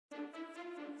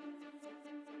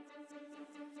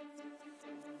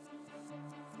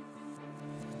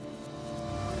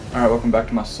Alright, welcome back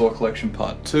to my Saw collection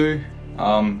part 2.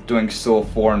 Doing Saw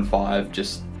 4 and 5,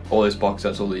 just all these box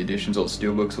sets, all the editions, all the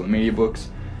Steelbooks, all the Mediabooks.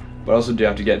 But I also do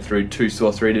have to get through 2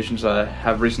 Saw 3 editions I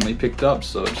have recently picked up,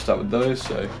 so I'll just start with those.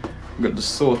 So I've got the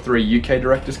Saw 3 UK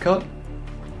Director's Cut.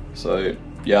 So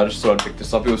yeah, I just thought I'd pick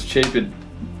this up. It was cheap, it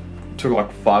took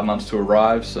like 5 months to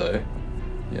arrive, so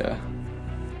yeah.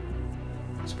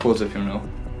 Let's pause if you want to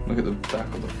look at the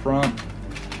back or the front.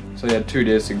 So yeah, 2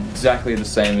 discs, exactly the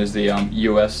same as the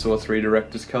US Saw 3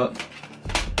 Director's Cut.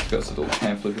 It's got this little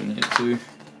pamphlet in here too.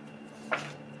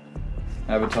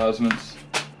 Advertisements.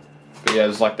 But yeah,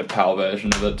 there's like the PAL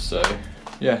version of it, so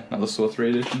yeah, another Saw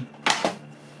 3 edition.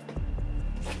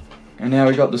 And now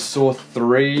we got the Saw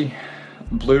 3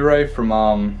 Blu-ray from,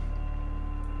 oh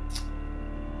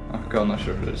god, I'm not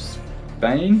sure if it is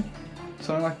Spain?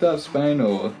 Something like that, Spain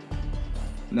or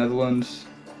Netherlands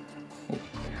or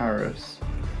Paris.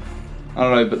 I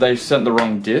don't know, but they sent the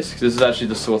wrong disc. This is actually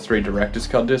the Saw 3 Director's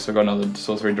Cut disc. I got another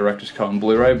Saw 3 Director's Cut on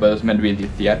Blu-ray, but it's meant to be the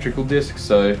theatrical disc,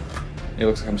 so it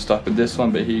looks like I'm stuck with this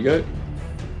one, but here you go.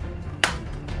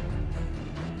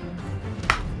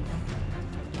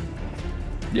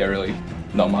 Yeah, really,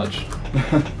 not much.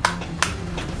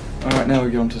 Alright, now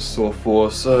we go on to Saw 4.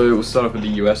 So we'll start off with the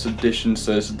US edition,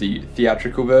 so this is the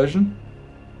theatrical version.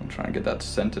 I'm trying to get that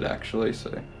centered actually,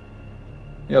 so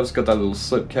yeah, it's got that little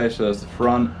slipcase, so there's the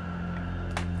front.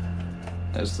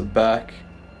 There's the back.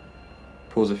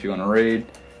 Pause if you want to read.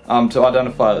 To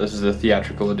identify that this is a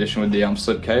theatrical edition with the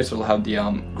slipcase, it'll have the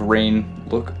green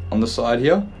look on the side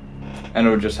here, and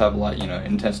it'll just have, like, you know,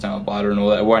 intense downward biter and all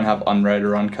that. It won't have unrated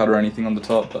or uncut or anything on the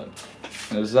top, but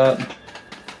there's that.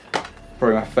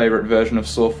 Probably my favourite version of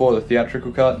Saw 4, the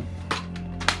theatrical cut.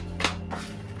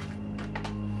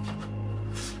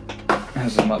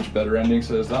 Has a much better ending,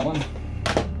 so there's that one.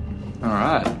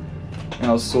 Alright.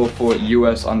 Now Saw 4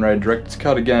 US unrated director's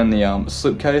cut. Again, the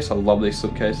slipcase. I love these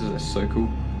slipcases, they're so cool.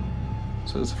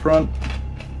 So there's the front,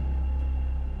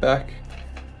 back,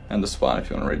 and the spine if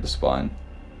you want to read the spine.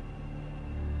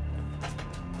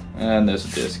 And there's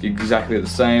a disc, exactly the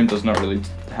same. Does not really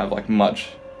have like much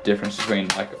difference between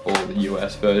like all the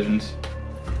US versions,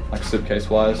 like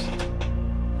slipcase wise.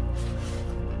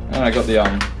 And I got the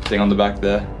thing on the back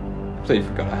there. Completely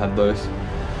forgot I had those.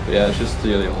 But yeah, it's just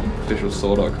the old official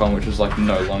Saw.com, which is like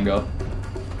no longer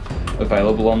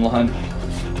available online.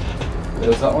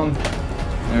 There's that one.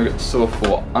 And we've got the Saw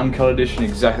 4 Uncut Edition,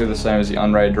 exactly the same as the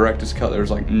unrated director's cut. There's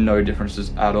like no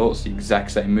differences at all. It's the exact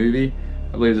same movie.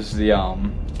 I believe this is the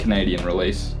Canadian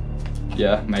release.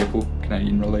 Yeah, Maple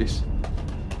Canadian release.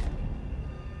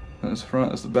 There's the front,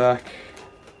 there's the back.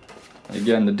 And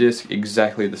again, the disc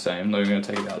exactly the same. I'm not even going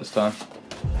to take it out this time.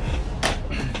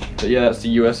 But yeah, that's the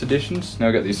US editions. Now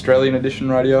we've got the Australian edition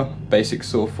right here. Basic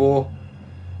Saw 4.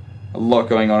 A lot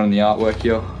going on in the artwork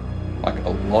here. Like, a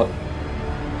lot.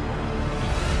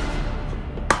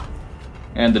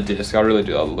 And the disc. I really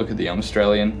do love the look at the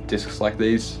Australian discs like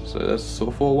these. So that's the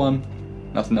Saw 4 one.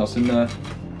 Nothing else in there.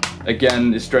 Again,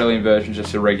 the Australian version is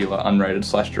just a regular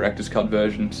unrated / director's cut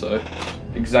version. So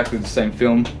exactly the same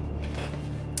film.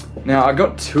 Now I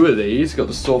got 2 of these. Got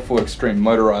the Saw 4 Extreme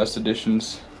Motorized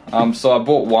editions. So I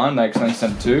bought one, they accidentally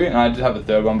sent 2, and I did have a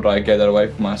 3rd one, but I gave that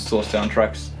away for my Saw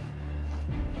Soundtracks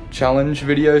challenge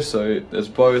video, so there's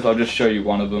both. I'll just show you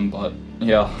one of them, but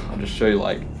yeah, I'll just show you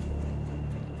like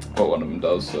what one of them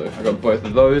does. So I got both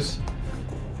of those.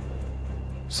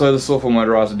 So the Saw 4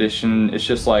 Motorized edition, it's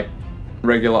just like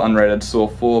regular unrated Saw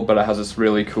 4, but it has this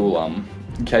really cool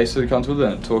case that it comes with it,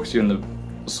 and it talks to you, and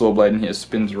the saw blade in here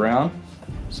spins around.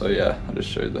 So yeah, I'll just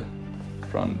show you the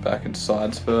front, back, and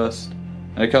sides first.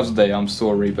 And it comes with a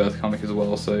Saw Rebirth comic as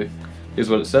well, so here's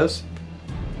what it says.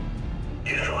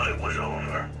 You thought it was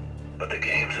over, but the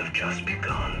games have just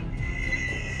begun.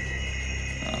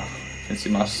 Oh, you can see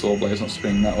my saw blade's not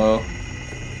spinning that well. I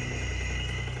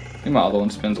think my other one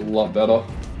spins a lot better.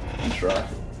 Let's try.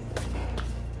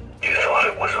 You thought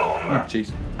it was over, Oh,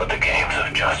 jeez. but the games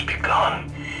have just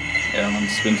begun. Yeah, that one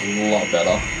spins a lot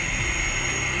better.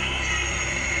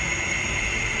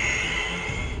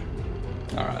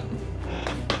 Alright.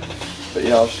 But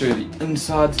yeah, I'll show you the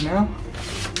insides now.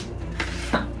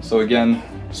 So again,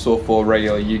 Saw 4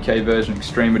 regular UK version,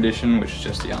 Extreme Edition, which is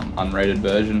just the unrated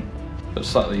version, but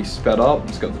slightly sped up.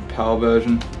 It's got the PAL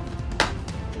version.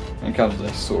 And it comes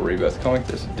with a Saw Rebirth comic.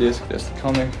 There's a disc, there's the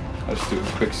comic. I'll just do a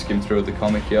quick skim through of the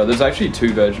comic here. There's actually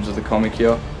 2 versions of the comic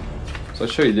here. So I'll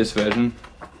show you this version.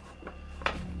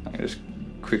 I can just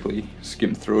quickly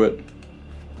skim through it.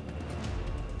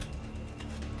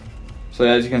 So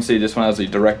as you can see, this one has the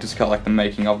director's cut, like the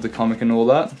making of the comic and all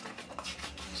that.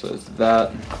 So there's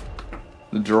that.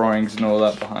 the drawings and all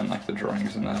that behind like the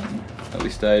drawings and that, and early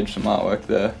stage, some artwork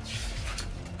there.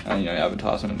 And you know,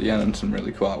 advertisement at the end and some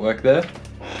really cool artwork there.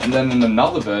 And then in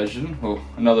another version of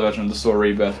the Saw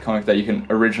Rebirth comic that you can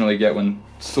originally get when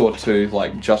Saw 2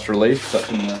 like just released, that's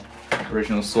when the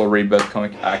original Saw Rebirth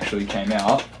comic actually came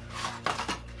out.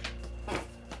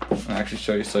 I'll actually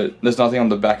show you. So there's nothing on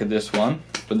the back of this one,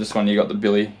 but this one you got the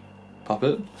Billy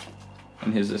puppet,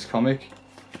 and here's this comic.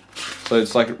 So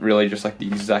it's like really just like the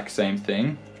exact same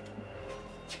thing,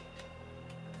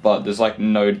 but there's like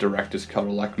no director's cut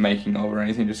or like making of or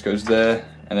anything, just goes there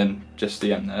and then just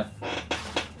the end there.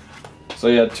 So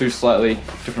yeah, two slightly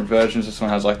different versions. This one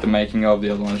has like the making of, the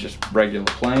other one is just regular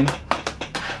plain.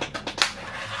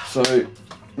 So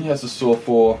yeah, it's a Saw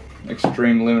 4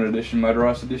 Extreme Limited Edition,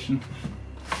 Motorized Edition.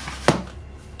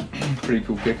 Pretty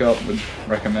cool pickup, would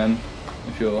recommend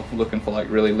if you're looking for like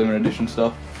really limited edition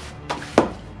stuff.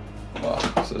 Wow,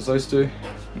 so there's those two.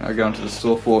 Now going to the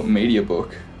Saw 4 media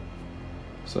book.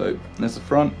 So there's the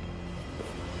front,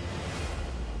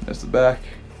 there's the back.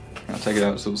 I'll take it out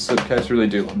of this little slipcase. Really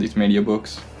do love these media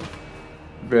books.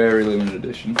 Very limited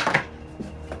edition.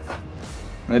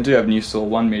 And they do have new Saw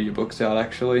 1 media books out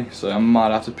actually, so I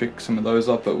might have to pick some of those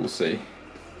up, but we'll see.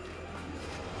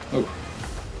 Oh.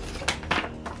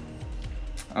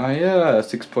 Oh yeah,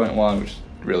 6.1, which is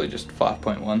really just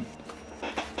 5.1.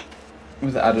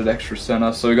 With added extra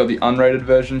center. So we got the unrated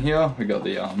version here. We got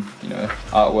the you know,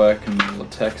 artwork and the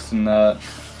text and that.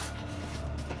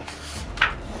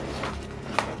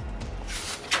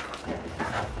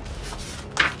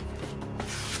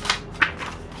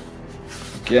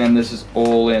 Again, this is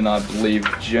all in, I believe,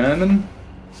 German.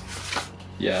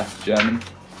 Yeah, German.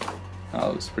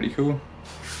 Oh, that's pretty cool.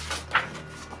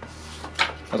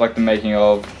 I like the making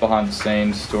of, behind the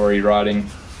scenes, story writing,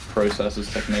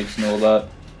 processes, techniques and all that.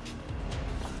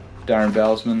 Darren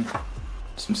Bowsman,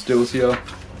 some stills here,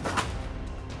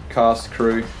 cast,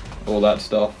 crew, all that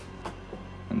stuff,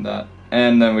 and that.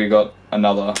 And then we got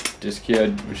another disc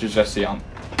here, which is just the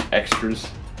extras.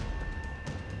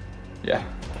 Yeah,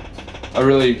 I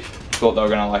really thought they were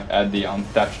gonna like add the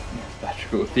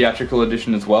theatrical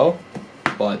edition as well,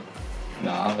 but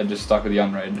nah, they just stuck with the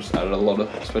unrated, just added a lot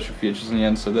of special features in the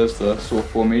end. So there's the Saw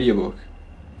 4 media book.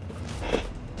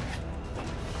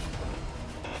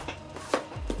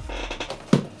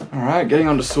 Alright, getting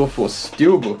on to Saw 4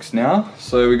 Steelbooks now.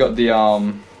 So we got the,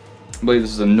 I believe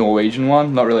this is a Norwegian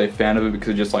one. Not really a fan of it because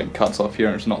it just like cuts off here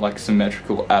and it's not like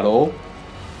symmetrical at all.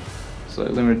 So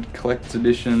limited collector's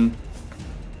edition,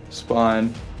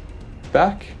 spine,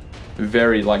 back.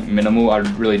 Very like minimal. I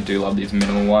really do love these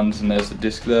minimal ones, and there's the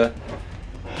disc there.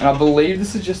 And I believe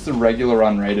this is just the regular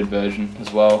unrated version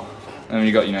as well. And then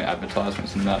you got, you know,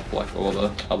 advertisements and that for like all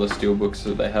the other Steelbooks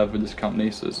that they have with this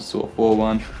company. So there's a Saw 4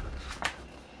 one.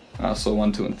 Saw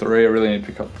 1, 2 and 3. I really need to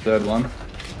pick up the third one.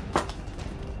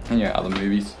 And yeah, other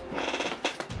movies.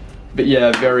 But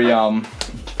yeah, very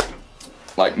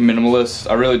like minimalist.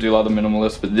 I really do love the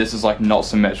minimalist, but this is like not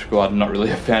symmetrical. I'm not really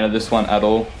a fan of this one at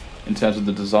all in terms of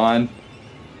the design.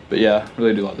 But yeah,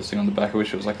 really do like this thing on the back. I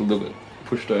wish it was like a little bit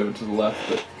pushed over to the left,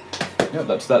 but yeah,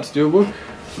 that's that Steelbook.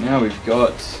 Now we've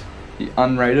got the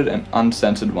unrated and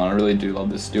uncensored one. I really do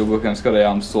love this Steelbook, and it's got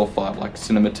a Saw 5 like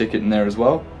cinema ticket in there as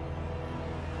well.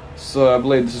 So I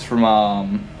believe this is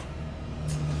from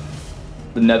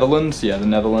the Netherlands. Yeah, the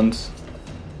Netherlands.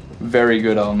 Very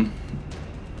good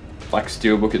like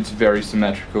Steelbook. It's very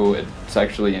symmetrical. It's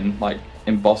actually in like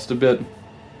embossed a bit.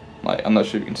 Like, I'm not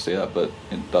sure if you can see that, but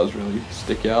it does really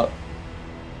stick out.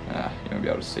 You won't be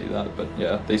able to see that, but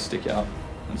yeah, they stick out.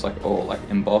 It's like all like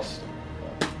embossed.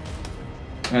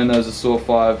 And there's a Saw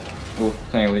 5. Well,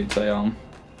 technically it's a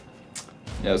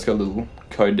yeah, it's got a little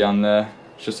code down there.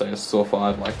 It's just like a Saw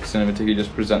 5 like cinema ticket. You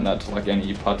just present that to like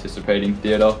any participating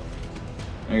theatre,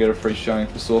 and you get a free showing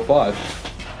for Saw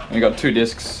 5. And you got 2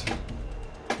 discs,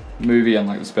 movie and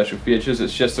like the special features.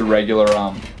 It's just a regular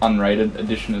unrated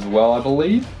edition as well, I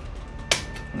believe.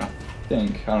 And I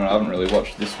think, I don't know, I haven't really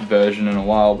watched this version in a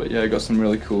while, but yeah, got some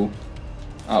really cool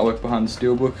artwork behind the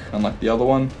Steelbook, unlike the other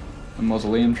one, the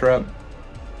Mausoleum Trap.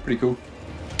 Pretty cool.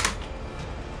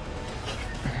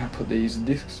 I'll put these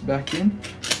discs back in.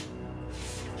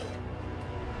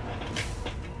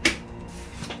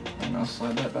 And I'll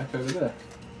slide that back over there.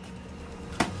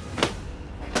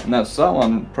 And that's that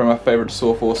one, probably my favourite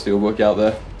Saw 4 Steelbook out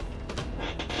there.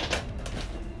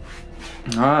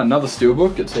 Alright, another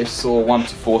Steelbook. It's a Saw 1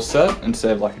 to 4 set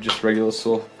instead of like just regular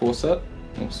Saw 4 set,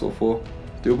 or Saw 4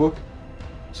 Steelbook.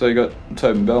 So you got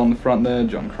Tobin Bell on the front there,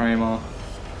 John Kramer.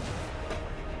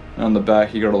 And on the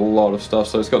back you got a lot of stuff.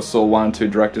 So it's got Saw 1 and 2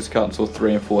 director's cut, and Saw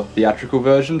 3 and 4 theatrical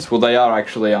versions. Well, they are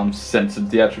actually censored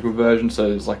theatrical versions, so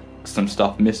there's like some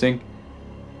stuff missing.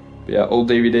 But yeah, all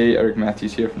DVD, Eric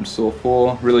Matthews here from Saw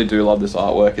 4. Really do love this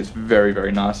artwork. It's very,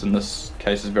 very nice, and this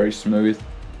case is very smooth.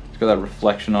 It's got that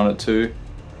reflection on it too.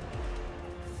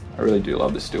 I really do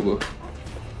love this steelbook.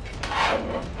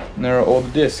 And there are all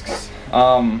the discs.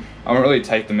 I won't really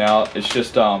take them out. It's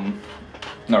just not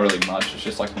really much. It's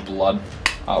just like the blood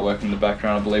artwork in the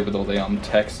background, I believe, with all the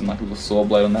text and like a little saw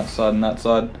blade on that side and that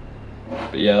side.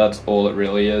 But yeah, that's all it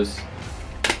really is.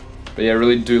 But yeah, I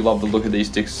really do love the look of these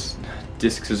discs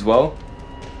as well.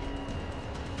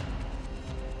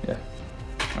 Yeah.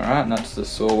 Alright, and that's the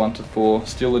Saw 1-4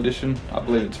 Steel Edition. I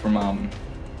believe it's from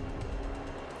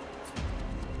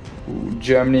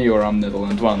Germany or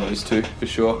Netherlands, one of those two for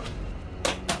sure.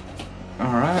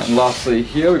 Alright, and lastly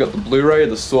here we got the Blu-ray,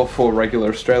 the Saw 4 regular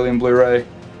Australian Blu-ray.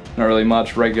 Not really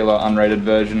much, regular unrated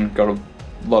version, got a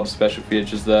lot of special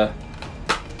features there.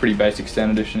 Pretty basic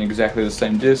standard edition, exactly the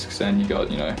same discs, and you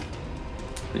got, you know,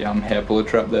 the hair puller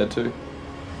trap there too.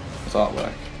 It's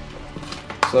artwork.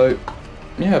 So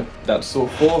yeah, that's Saw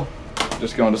 4.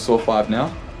 Just going to Saw 5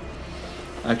 now.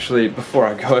 Actually, before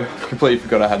I go, I completely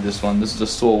forgot I had this one. This is a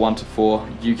Saw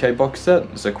 1-4 UK box set.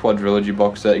 It's a quadrilogy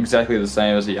box set, exactly the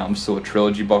same as the Saw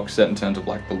trilogy box set in terms of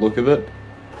like the look of it,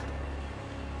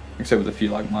 except with a few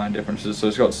like minor differences. So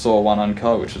it's got Saw 1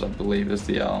 uncut, which is, I believe, is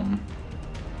the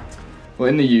well,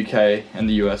 in the UK and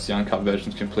the US, the uncut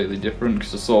version is completely different,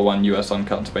 because the Saw 1 US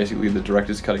uncut is basically the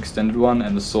director's cut extended one,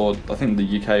 and the Saw, I think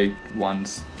the UK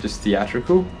one's just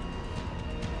theatrical.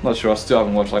 Not sure, I still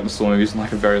haven't watched like the Saw movies in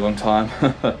like a very long time.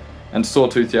 And Saw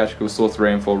 2 theatrical, Saw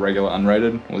 3 and 4 regular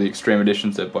unrated, or the extreme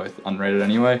editions, they're both unrated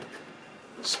anyway.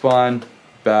 Spine,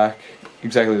 back,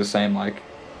 exactly the same like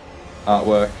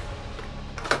artwork.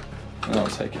 And I'll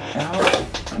take it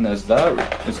out, and there's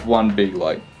that. It's one big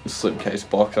like slipcase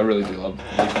box. I really do love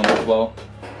these ones as well.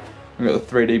 We've got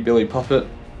the 3D Billy Puppet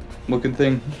looking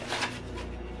thing.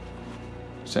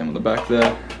 Same on the back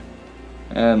there.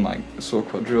 And like Saw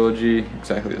quadrilogy,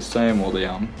 exactly the same. All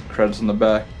the credits on the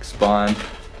back, spine.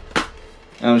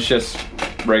 And it's just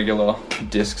regular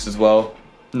discs as well.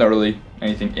 Not really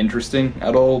anything interesting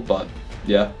at all, but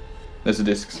yeah, there's the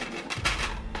discs.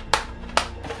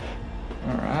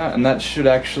 Alright, and that should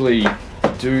actually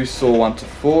do Saw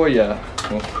 1-4, yeah.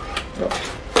 Well,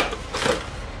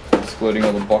 excluding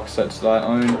all the box sets that I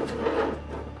own.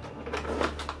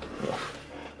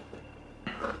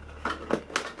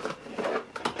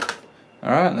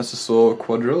 Alright, and that's the Saw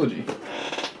quadrilogy.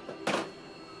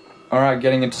 Alright,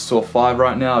 getting into Saw 5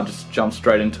 right now. I'll just jump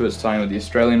straight into it, starting with the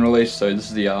Australian release. So this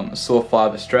is the Saw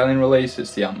 5 Australian release.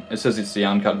 It's the it says it's the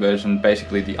uncut version,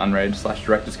 basically the unrated /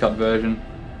 director's cut version.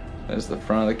 There's the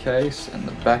front of the case and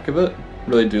the back of it.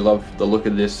 Really do love the look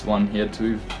of this one here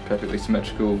too. Perfectly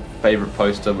symmetrical. Favorite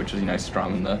poster, which is, you know,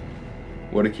 strung in the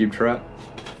water cube trap.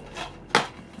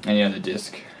 And yeah, the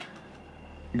disc.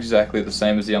 Exactly the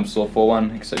same as the Saw 4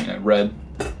 one, except, you know, red.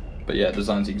 But yeah,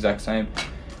 design's the exact same.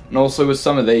 And also with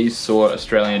some of these Saw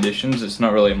Australian editions, it's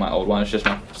not really my old one, it's just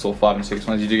my Saw 5 and 6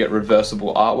 ones. You do get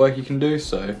reversible artwork you can do,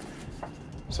 so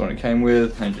that's what it came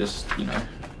with. And just, you know,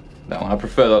 that one. I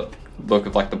prefer that look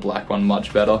of like the black one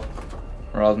much better,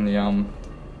 rather than the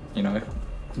you know,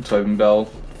 Tobin Bell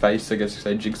face, I guess you could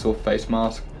say, Jigsaw face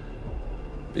mask.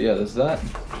 But yeah, there's that.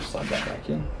 Just slide that back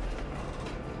in.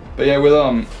 But yeah, with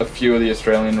a few of the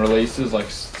Australian releases, like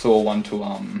Saw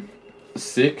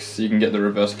 1-6, you can get the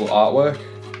reversible artwork.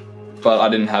 But I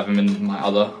didn't have them in my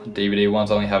other DVD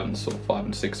ones. I only have it in the Saw 5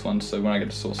 and 6 ones. So when I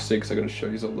get to Saw 6, I got to show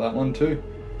you all that one too.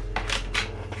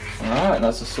 Alright, and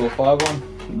that's the Saw 5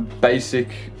 one. Basic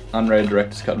unrated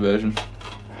director's cut version.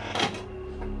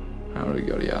 What do we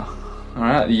got here?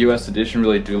 Alright, the US edition.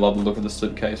 Really do love the look of the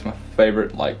slipcase. My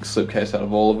favorite like slipcase out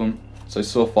of all of them. So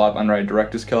Saw 5 unrated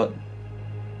director's cut.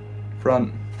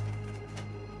 Front.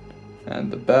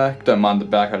 And the back. Don't mind the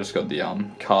back, I just got the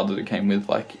card that it came with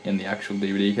like in the actual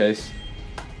DVD case.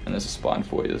 And there's a spine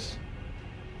for you.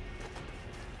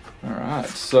 Alright,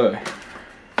 so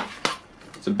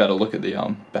it's a better look at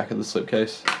the back of the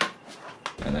slipcase.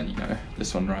 And then, you know,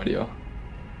 this one right here.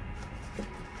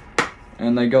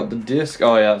 And they got the disc.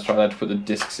 Oh yeah, that's right, they had to put the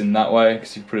discs in that way,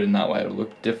 because if you put it in that way it'll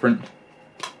look different.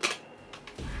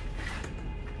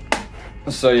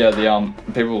 So yeah, the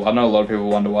people, I know a lot of people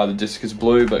wonder why the disc is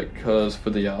blue, but because for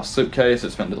the slipcase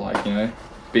it's meant to, like, you know,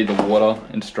 be the water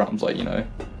in Strum's, like, you know,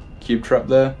 cube trap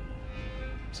there.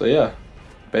 So yeah,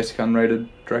 basic unrated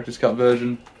director's cut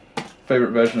version. Favorite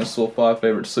version of Saw 5,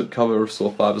 favorite slip cover of Saw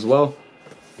 5 as well.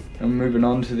 And moving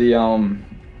on to the I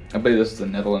believe this is the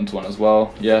Netherlands one as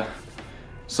well. Yeah.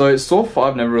 So Saw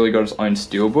 5 never really got its own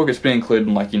steelbook. It's been included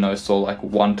in, like, you know, Saw like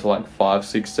 1 to like 5,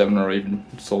 6, 7, or even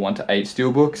Saw 1 to 8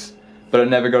 steelbooks. but it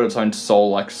never got its own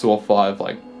sole like Saw 5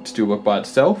 like steelbook by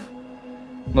itself.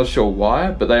 I'm not sure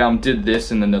why, but they did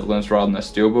this in the Netherlands rather than their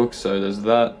steelbook. So there's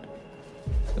that.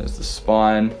 There's the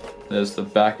spine. There's the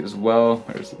back as well.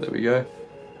 Where is it? There we go.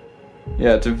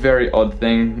 Yeah, it's a very odd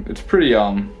thing. It's pretty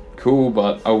cool,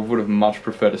 but I would have much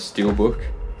preferred a steelbook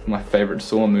for my favorite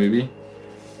Saw movie.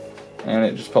 And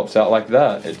it just pops out like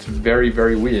that. It's very,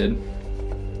 very weird.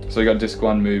 So we got disc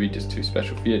 1 movie, just 2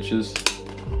 special features.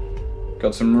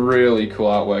 Got some really cool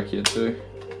artwork here too.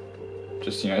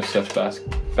 Just, you know, Seth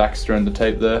Baxter and the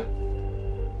tape there.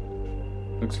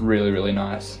 Looks really, really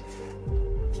nice.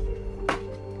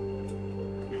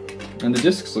 And the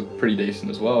discs look pretty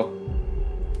decent as well.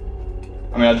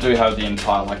 I mean, I do have the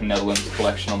entire like Netherlands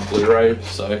collection on Blu-ray,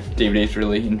 so DVD is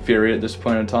really inferior at this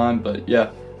point in time, but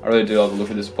yeah, I really do love the look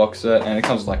of this box set, and it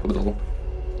comes with like a little,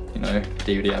 you know,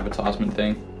 DVD advertisement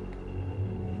thing.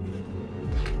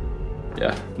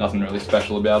 Yeah, nothing really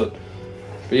special about it.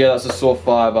 But yeah, that's a Saw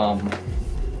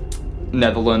 5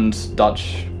 Netherlands,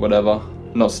 Dutch, whatever.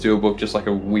 Not steelbook, just like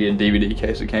a weird DVD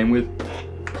case it came with.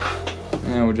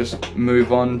 And we'll just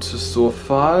move on to Saw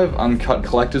 5 Uncut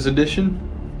Collector's Edition.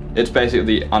 It's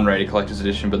basically the unrated collector's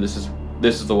edition, but this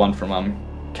is the one from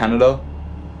Canada.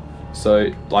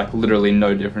 So like literally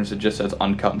no difference, it just says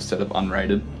uncut instead of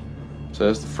unrated. So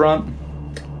there's the front,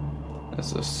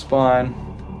 there's the spine,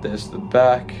 there's the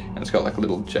back, and it's got like a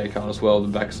little J card as well. The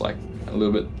back's like a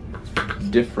little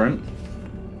bit different.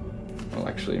 I'll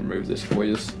actually remove this for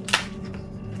you.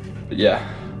 But yeah,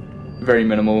 very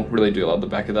minimal. Really do love the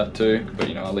back of that too. But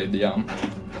you know, I'll leave the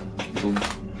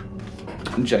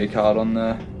little J card on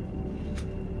there.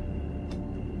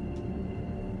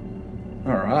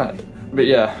 Alright, but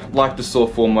yeah, like the Saw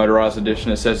 4 motorized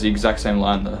edition, it says the exact same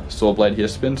line the saw blade here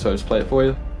spins, so let's play it for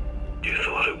you. You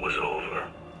thought it was over,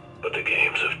 but the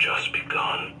games have just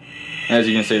begun. As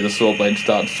you can see, the saw blade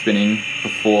starts spinning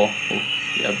before, or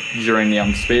yeah, during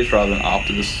the speech rather than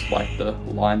after this, like the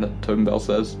line that Tobin Bell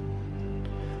says.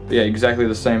 But yeah, exactly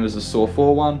the same as the Saw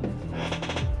 4 one.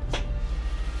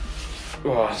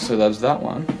 Oh, so that's that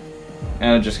one.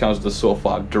 And it just comes with the Saw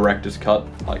 5 director's cut,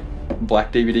 like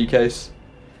black DVD case.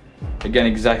 Again,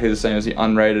 exactly the same as the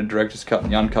unrated director's cut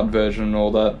and the uncut version and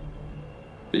all that.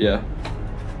 But yeah,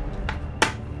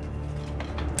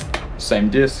 same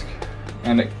disc,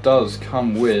 and it does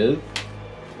come with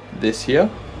this here,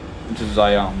 which is a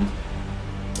I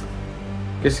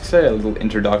guess you could say a little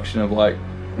introduction of like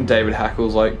David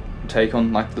Hackle's like take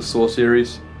on like the Saw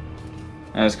series,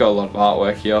 and it's got a lot of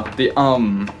artwork here.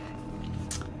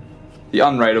 The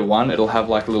unrated one, it'll have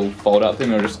like a little fold out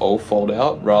thing, it'll just all fold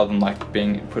out rather than like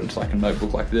being put into like a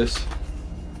notebook like this.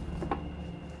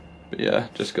 But yeah,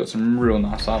 just got some real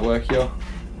nice artwork here.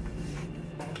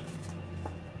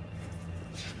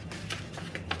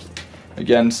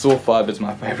 Again, Saw 5 is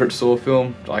my favourite Saw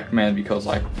film, like mainly because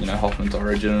like, you know, Hoffman's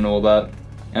origin and all that.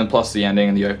 And plus the ending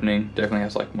and the opening definitely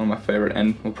has like one of my favourite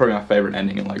probably my favourite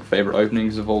ending and like favourite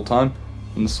openings of all time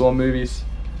in the Saw movies.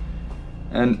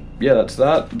 And yeah, that's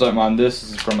that. Don't mind this.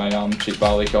 This is from a cheap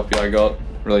Bali copy I got.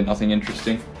 Really nothing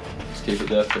interesting. Just keep it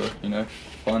there for, you know,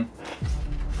 fun.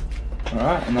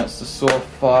 Alright, and that's the Saw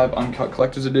 5 Uncut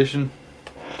Collector's Edition.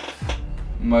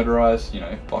 Motorized, you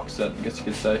know, box set, I guess you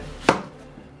could say.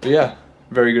 But yeah,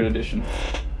 very good edition.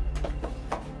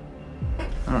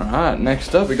 Alright,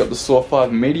 next up we got the Saw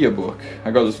 5 Media Book.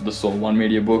 I got this with the Saw 1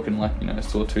 Media Book and like, you know,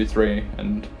 Saw 2, 3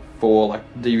 and 4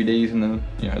 like DVDs, and then,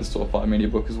 you know, the Saw 5 Media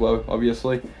Book as well,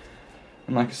 obviously.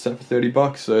 And like a set for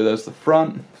 $30, so there's the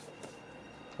front,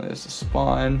 there's the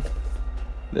spine,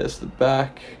 there's the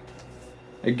back.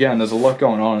 Again, there's a lot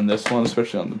going on in this one,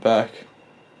 especially on the back.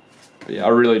 But yeah, I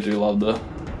really do love the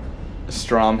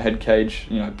Stram head cage,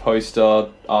 you know, poster,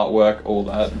 artwork, all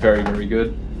that. Very, very good.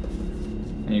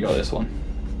 And you got this one.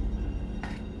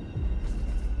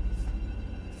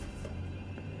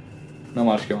 Not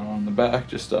much going on in the back,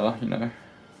 just, you know,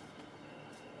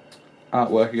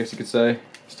 artwork, I guess you could say.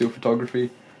 Still photography.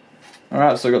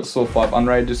 Alright, so I got the Saw 5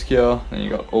 unrated disc here. Then you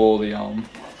got all the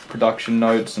production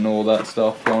notes and all that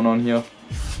stuff going on here.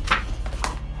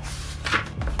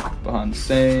 Behind the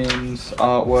scenes,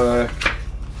 artwork,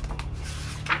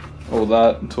 all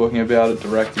that. I'm talking about it,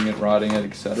 directing it, writing it,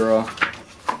 etc.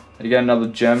 Again, another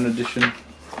German edition, I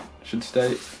should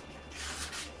state.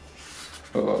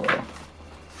 Oh,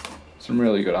 some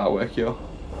really good artwork here.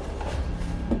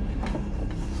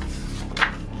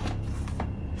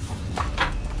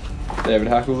 David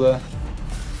Hackle there.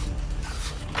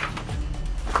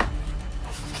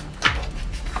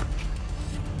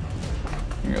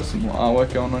 We got some more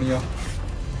artwork going on here.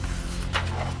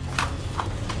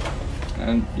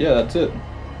 And yeah, that's it.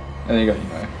 And then you got,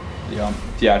 you know,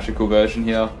 the theatrical version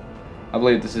here. I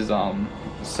believe this is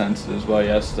censored as well.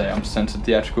 Yes, they censored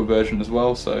theatrical version as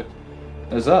well. So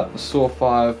there's that. The Saw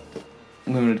 5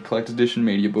 limited collector's edition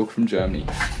media book from Germany.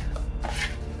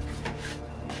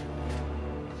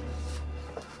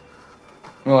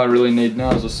 All I really need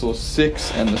now is the Saw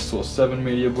 6 and the Saw 7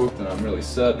 media book, then I'm really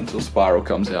set until Spiral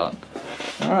comes out.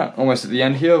 Alright, almost at the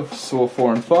end here of Saw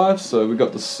 4 and 5, so we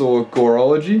got the Saw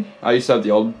Goreology. I used to have the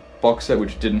old box set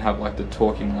which didn't have like the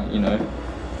talking, like, you know,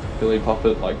 Billy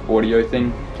Puppet like audio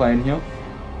thing playing here.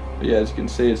 But yeah, as you can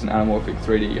see, it's an anamorphic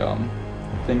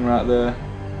 3D thing right there.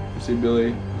 You see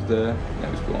Billy is there,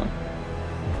 now he's gone.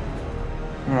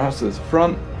 Alright, so there's the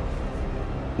front,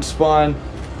 spine,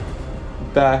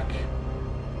 back.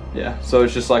 Yeah, so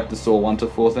it's just like the Saw 1 to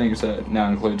 4 thing, so it now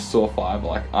includes Saw 5,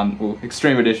 like, well,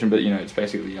 Extreme Edition, but you know, it's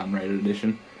basically the unrated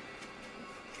edition.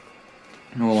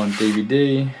 All on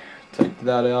DVD, take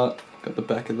that out, got the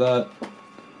back of that,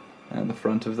 and the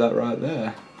front of that right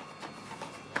there.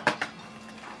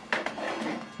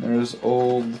 There's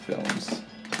all the films.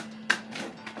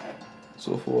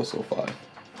 Saw 4, Saw 5.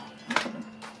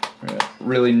 Yeah,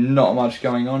 really not much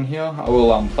going on here. I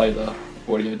will play the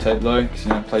audio tape though, because you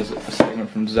know it plays a segment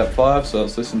from Zep 5, so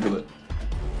let's listen to it.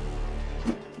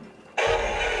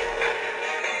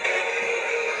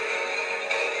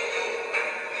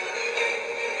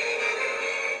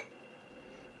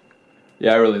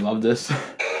 Yeah, I really love this.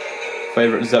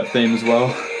 Favorite Zep theme as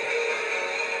well.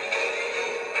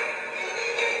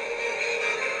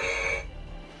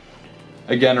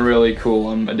 Again, a really cool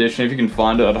addition. If you can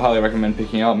find it, I'd highly recommend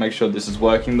picking it up. Make sure this is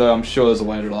working though. I'm sure there's a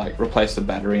way to like replace the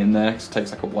battery in there, because it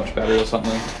takes like a watch battery or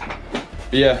something.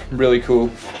 But yeah, really cool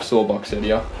Saw box set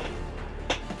here.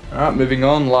 Alright, moving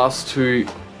on. Last two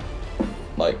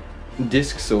like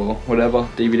discs or whatever,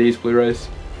 DVDs, Blu-rays.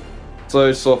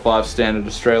 So Saw 5 standard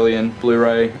Australian,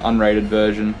 Blu-ray, unrated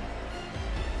version.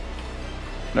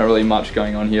 Not really much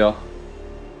going on here.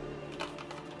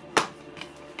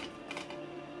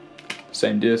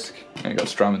 Same disc, and got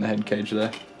Strum in the head cage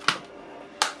there.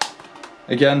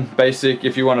 Again, basic.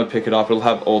 If you want to pick it up, it'll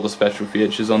have all the special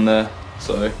features on there.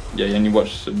 So yeah, and you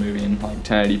watch the movie in like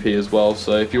 1080p as well.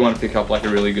 So if you want to pick up like a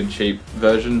really good cheap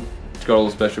version, it's got all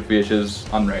the special features,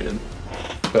 unrated.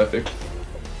 Perfect.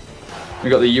 We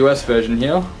got the US version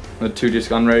here, the 2-disc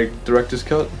unrated director's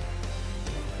cut.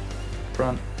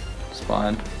 Front,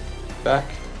 spine, back.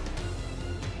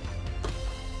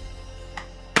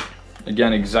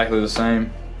 Again, exactly the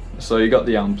same. So you got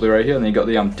the Blu-ray here, and then you got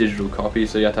the digital copy.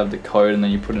 So you have to have the code, and then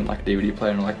you put in like a DVD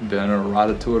player and like burn it or write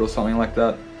it to it or something like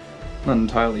that. Not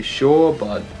entirely sure,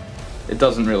 but it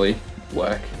doesn't really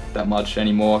work that much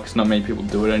anymore because not many people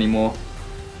do it anymore.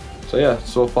 So yeah,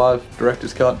 Saw 5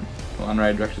 director's cut, or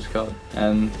unrated director's cut,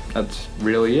 and that's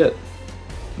really it.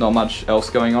 Not much else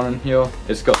going on in here.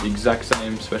 It's got the exact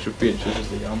same special features as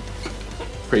the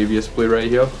previous Blu-ray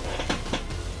here,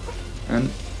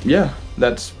 and yeah,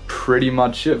 that's pretty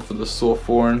much it for the Saw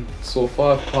 4 and Saw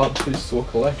 5 Part 2 Saw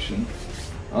collection.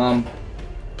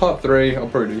 Part 3, I'll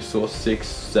probably do Saw 6,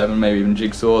 7, maybe even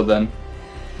Jigsaw, then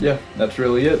yeah, that's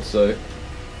really it. So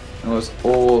that was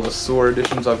all the Saw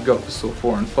editions I've got for Saw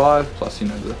 4 and 5, plus you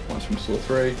know the ones from Saw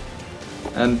 3.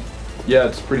 And yeah,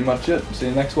 that's pretty much it. See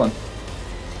you next one.